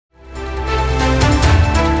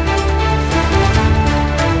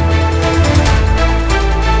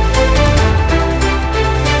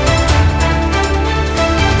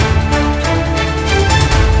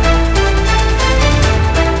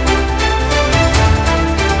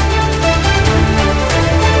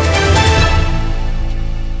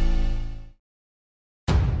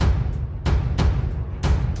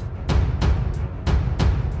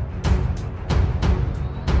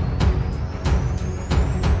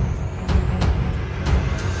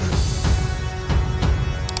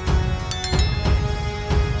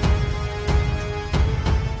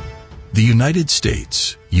The United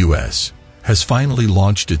States, U.S., has finally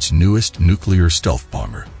launched its newest nuclear stealth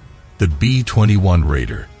bomber, the B-21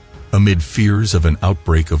 Raider, amid fears of an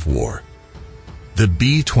outbreak of war. The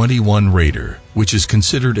B-21 Raider, which is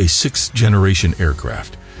considered a sixth-generation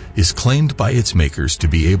aircraft, is claimed by its makers to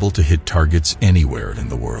be able to hit targets anywhere in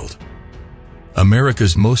the world.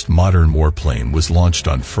 America's most modern warplane was launched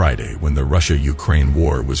on Friday when the Russia-Ukraine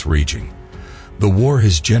war was raging. The war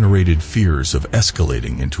has generated fears of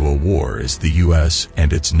escalating into a war as the U.S.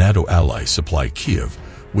 and its NATO ally supply Kyiv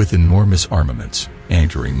with enormous armaments,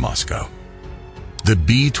 entering Moscow. The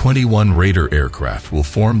B-21 Raider aircraft will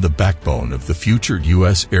form the backbone of the future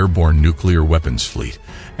U.S. airborne nuclear weapons fleet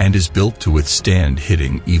and is built to withstand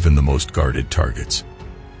hitting even the most guarded targets.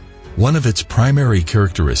 One of its primary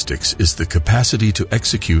characteristics is the capacity to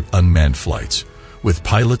execute unmanned flights, with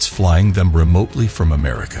pilots flying them remotely from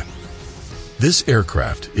America. This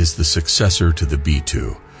aircraft is the successor to the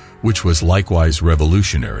B-2, which was likewise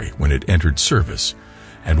revolutionary when it entered service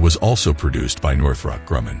and was also produced by Northrop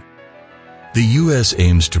Grumman. The U.S.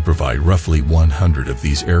 aims to provide roughly 100 of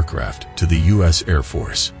these aircraft to the U.S. Air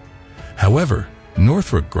Force. However,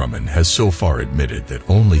 Northrop Grumman has so far admitted that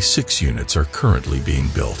only 6 units are currently being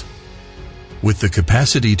built. With the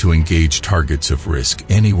capacity to engage targets of risk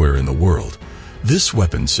anywhere in the world, this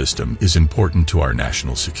weapon system is important to our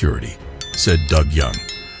national security, said Doug Young,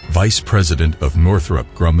 Vice President of Northrop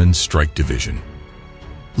Grumman's Strike Division.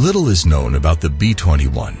 Little is known about the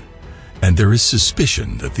B-21, and there is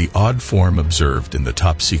suspicion that the odd form observed in the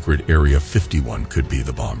top-secret Area 51 could be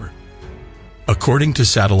the bomber. According to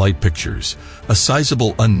satellite pictures, a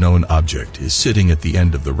sizable unknown object is sitting at the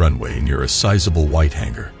end of the runway near a sizable white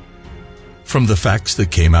hangar. From the facts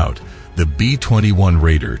that came out, the B-21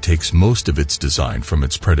 Raider takes most of its design from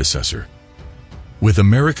its predecessor. With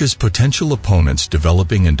America's potential opponents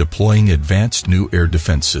developing and deploying advanced new air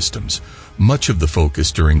defense systems, much of the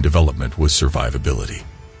focus during development was survivability.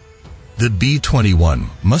 The B-21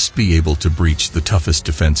 must be able to breach the toughest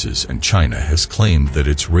defenses, and China has claimed that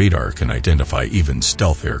its radar can identify even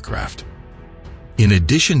stealth aircraft. In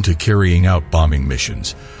addition to carrying out bombing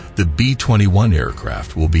missions, the B-21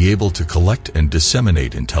 aircraft will be able to collect and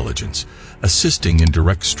disseminate intelligence, assisting in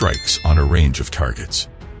direct strikes on a range of targets.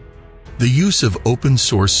 The use of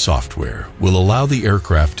open-source software will allow the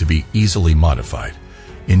aircraft to be easily modified,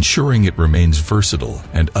 ensuring it remains versatile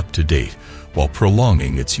and up-to-date while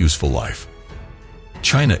prolonging its useful life.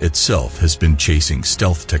 China itself has been chasing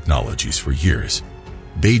stealth technologies for years.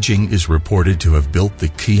 Beijing is reported to have built the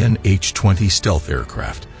Qian H-20 stealth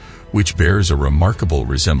aircraft, which bears a remarkable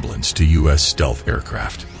resemblance to U.S. stealth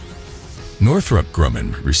aircraft. Northrop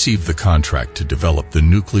Grumman received the contract to develop the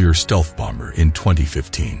nuclear stealth bomber in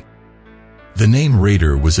 2015. The name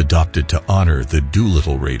Raider was adopted to honor the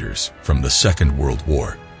Doolittle Raiders from the Second World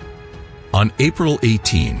War. On April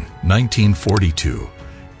 18, 1942,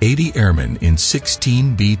 80 airmen in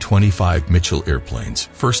 16 B-25 Mitchell airplanes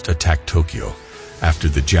first attacked Tokyo after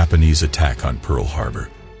the Japanese attack on Pearl Harbor.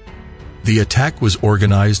 The attack was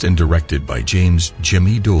organized and directed by James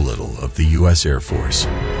 "Jimmy" Doolittle of the U.S. Air Force.